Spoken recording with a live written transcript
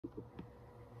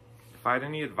If I had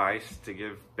any advice to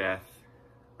give Beth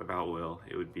about Will,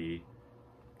 it would be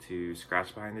to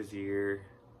scratch behind his ear,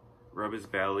 rub his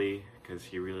belly, because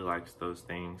he really likes those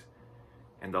things.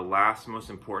 And the last most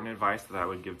important advice that I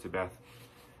would give to Beth,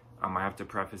 I have to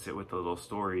preface it with a little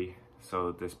story.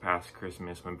 So this past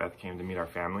Christmas, when Beth came to meet our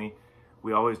family,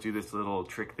 we always do this little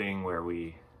trick thing where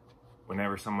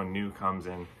whenever someone new comes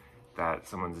in that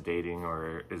someone's dating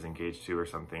or is engaged to or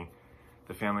something,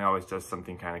 the family always does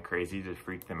something kind of crazy to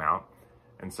freak them out.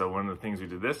 And so one of the things we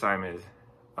did this time is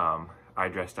I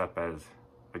dressed up as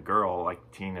a girl,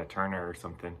 like Tina Turner or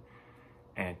something,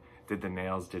 and did the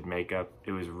nails, did makeup.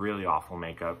 It was really awful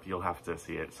makeup. You'll have to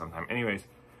see it sometime. Anyways,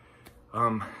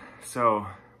 so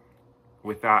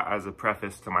with that as a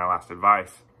preface to my last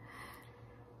advice,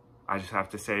 I just have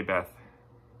to say, Beth,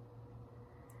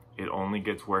 it only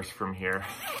gets worse from here.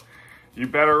 You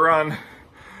better run.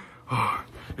 Oh,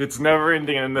 it's never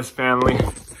ending in this family.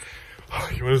 Oh,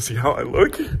 you want to see how I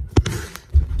look?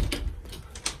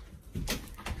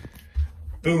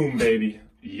 Boom, baby.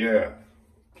 Yeah.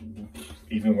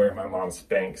 Even wearing my mom's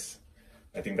Spanx.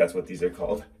 I think that's what these are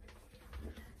called.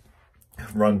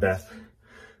 Run, Beth.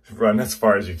 Run as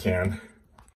far as you can.